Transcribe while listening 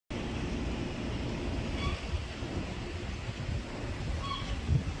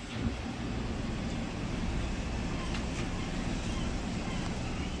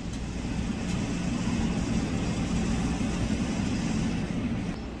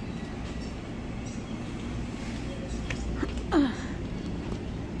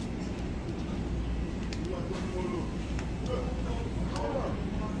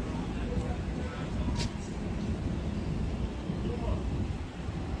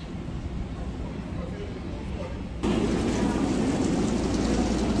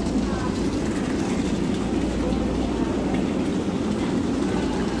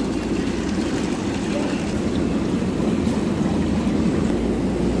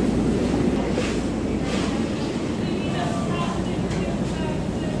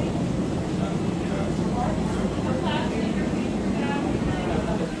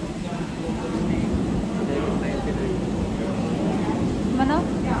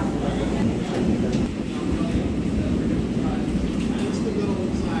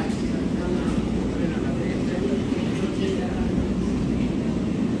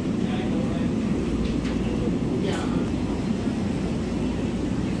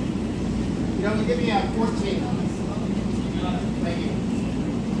You know, give me a 14. Thank you.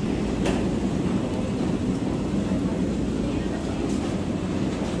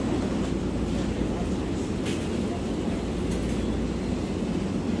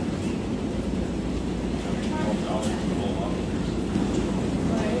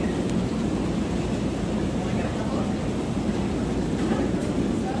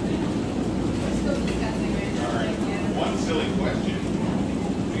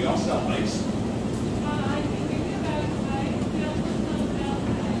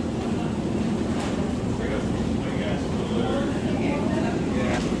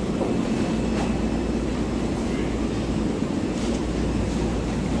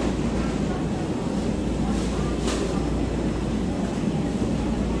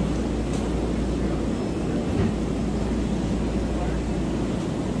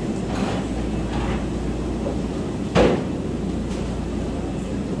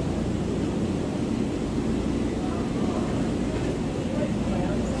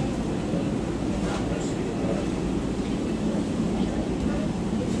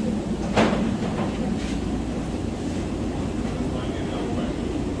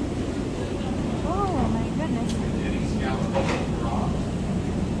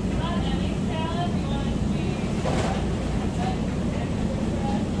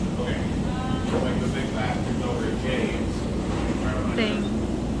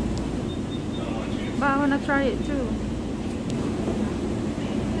 But I want to try it too.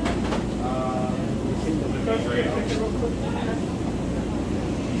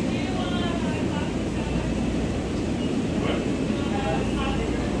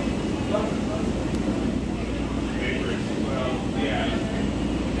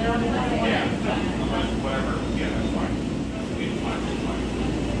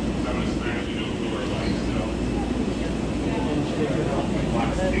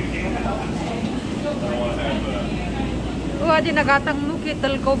 Di nagatang no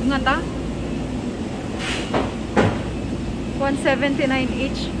kitalkob nga ta 179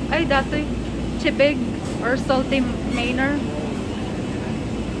 each. Ay datoy chibig or salty manor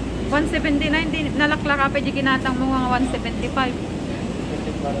 179 din nalaklaka pa di ginatang mo nga 175.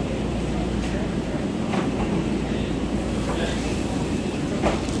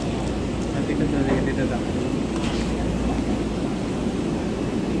 Dito lang.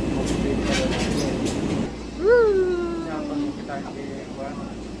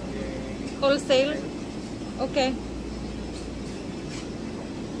 Wholesale? Okay.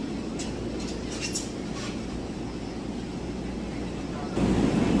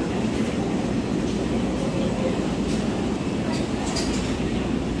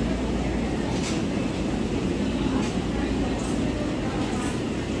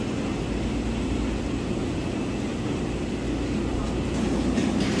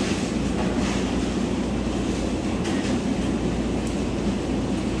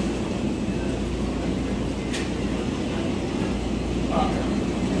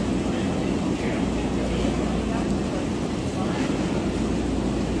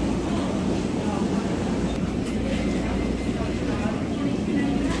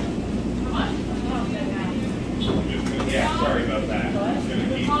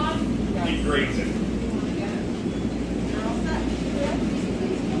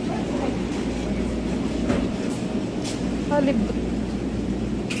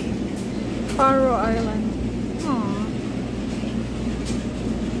 Faroe Island. Aww.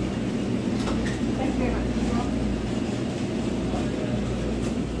 Thanks very much.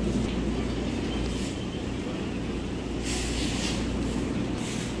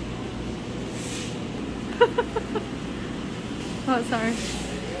 Oh, sorry.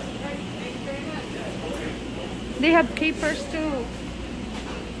 They have capers too.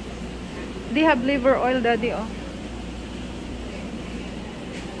 They have liver oil, daddy. Oh.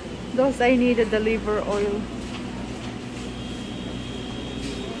 Those I needed the liver oil.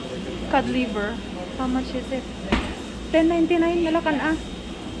 Cod liver. How much is it? $10.99. Nalakan ah.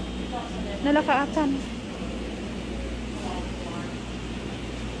 Nalakaatan.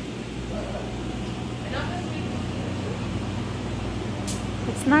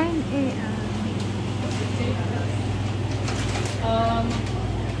 It's 9 a.m.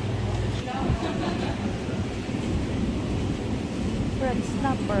 Red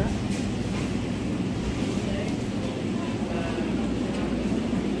snapper.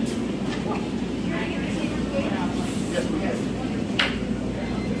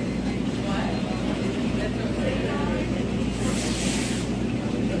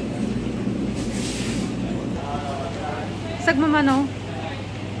 Sagmamano.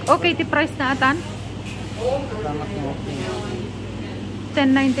 Okay, the price na atan?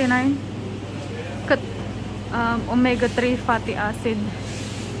 $10.99. omega-3 fatty acid.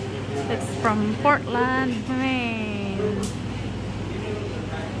 It's from Portland, Maine.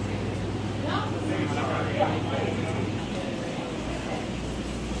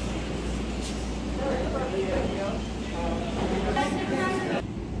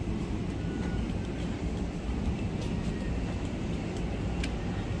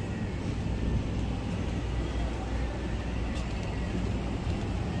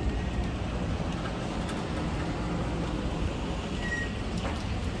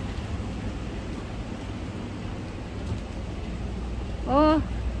 Oh,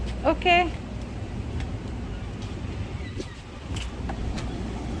 okay.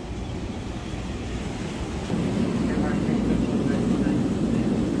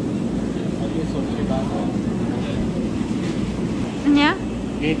 Yeah?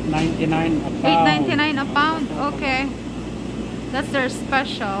 $8.99 a pound. $8.99 a pound. Okay. That's their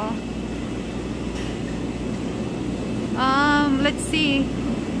special. Let's see.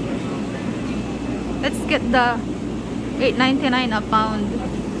 Let's get the $8.99 a pound.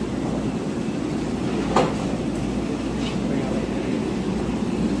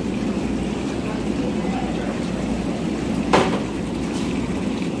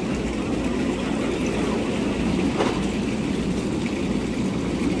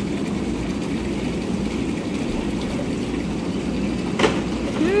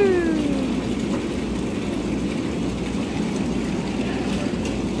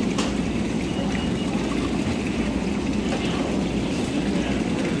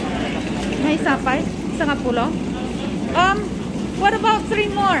 May sapay? Isa nga pulo? What about 3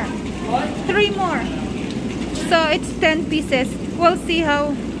 more? What? 3 more. So it's 10 pieces. We'll see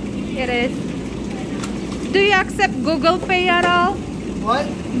how it is. Do you accept Google Pay at all? What?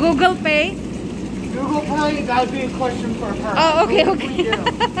 Google Pay? Google Pay, that would be a question for her. Oh, okay, What okay. we do.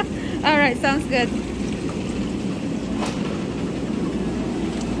 Alright, sounds good.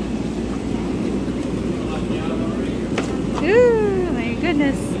 Ooh, my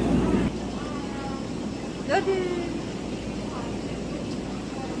goodness. Daddy.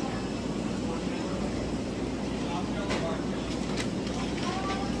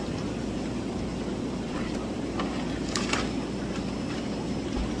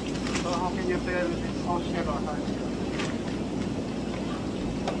 So how can you feel all shit on her?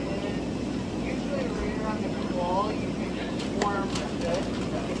 Usually right around the wall, you can just warm the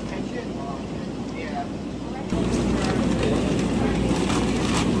tension. Yeah.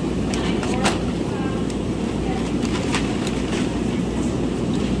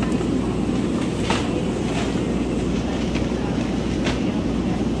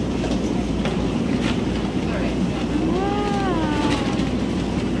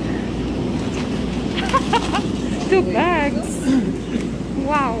 Two bags.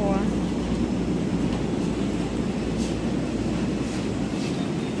 Wow.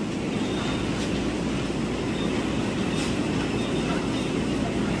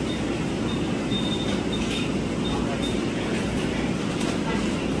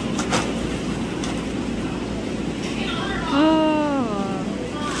 Oh.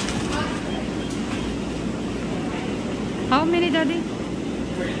 How many, Daddy?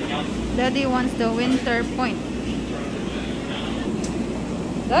 Daddy wants the winter point.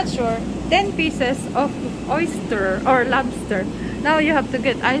 That's sure. 10 pieces of oyster or lobster. Now you have to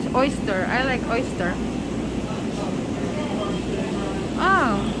get oyster. I like oyster.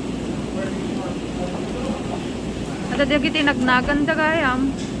 Oh. Ada dia kita nagnagan da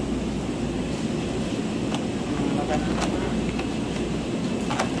gayam.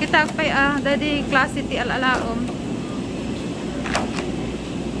 Kita pay Daddy klase ti alalaom.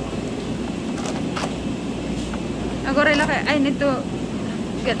 Agora kay I need to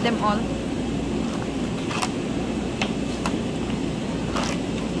get them all.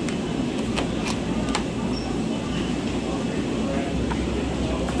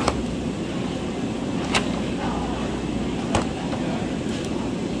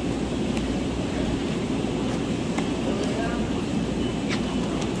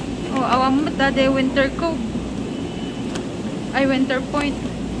 Oh, awam mo Daddy winter cove. Ay, winter point.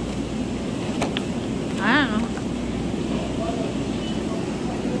 Ah.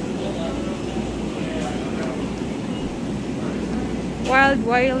 Wild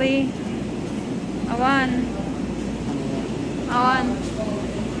Wiley. Awan. Awan.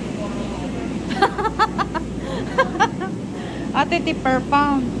 Ate ti per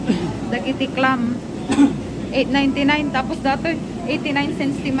pound. Dagiti clam. $8.99 tapos dato 89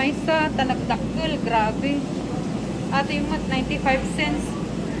 cents ti maysa tanagdakkel, grabe. Ate yung mat 95 cents.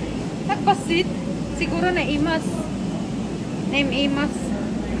 Nagpasit siguro na imas. Name imas.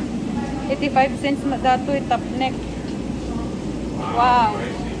 85 cents dato top neck. Wow.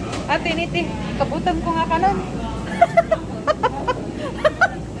 Ate niti, kabutan ko nga kanan.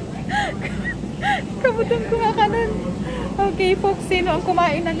 Kabutan ko nga kanan. Okay folks, sino ang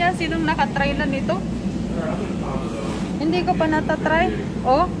kumain na niya? Sinong nakatry na nito? Hindi ko pa natatry.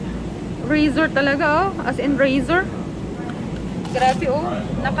 Oh, razor talaga oh. As in razor. Grabe oh,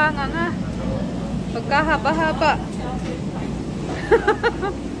 nakanganga. Pagkahaba-haba.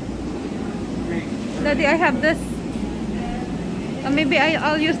 Daddy, I have this. Maybe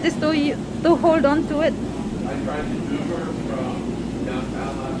I'll use this to hold on to it.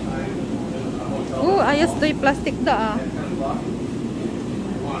 Oh, ayos to yung plastic da ah.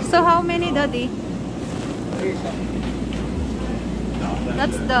 So how many, Daddy?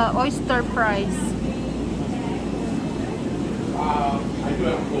 That's the oyster price. I do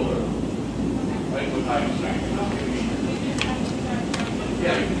have a cooler. Right with ice.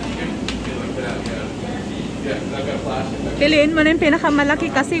 Yeah, you can get like that, yeah. Yeah, 'cause I've got plastic. Piliin mo na yung pinakamalaki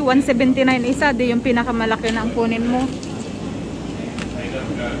kasi 179 isa. Di yung pinakamalaki na ang kunin mo.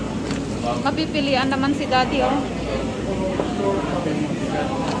 Mapipilian naman si Daddy oh.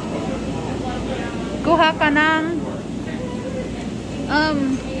 Kuha ka ng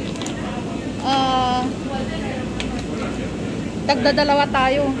tagdadalawa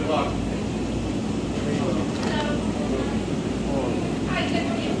tayo.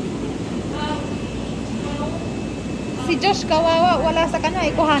 Si Josh kawawa, wala sa kanya,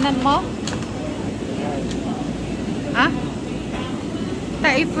 ikuhanan mo? Ha?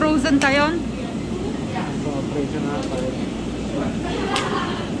 Tayo frozen tayo?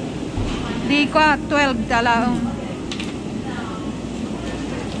 Di ko 12 talaong.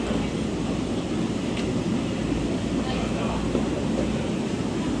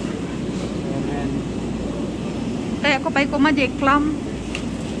 Kaya ko pa'y kumadya clam.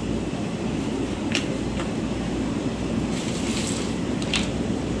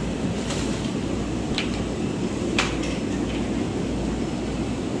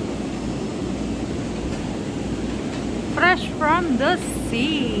 Fresh from the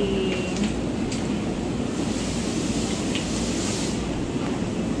sea.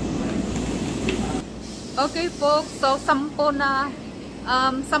 Okay folks, so 10 na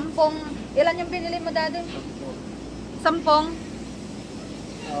 10, ilan yung binili mo Daddy? 10?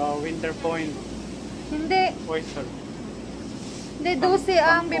 Winter Point. Hindi. Oyster. Hindi, 12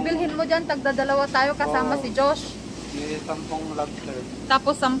 ang bibilhin mo dyan. Tagdadalawa tayo kasama si Josh. May 10 lobster.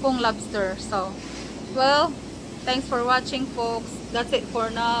 Tapos 10 lobster. So, well, thanks for watching folks. That's it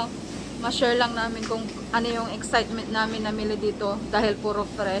for now. Ma-share lang namin kung ano yung excitement namin namili dito dahil puro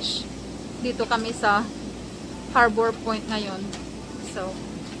fresh. Dito kami sa Harbor Point ngayon. So,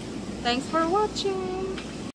 thanks for watching.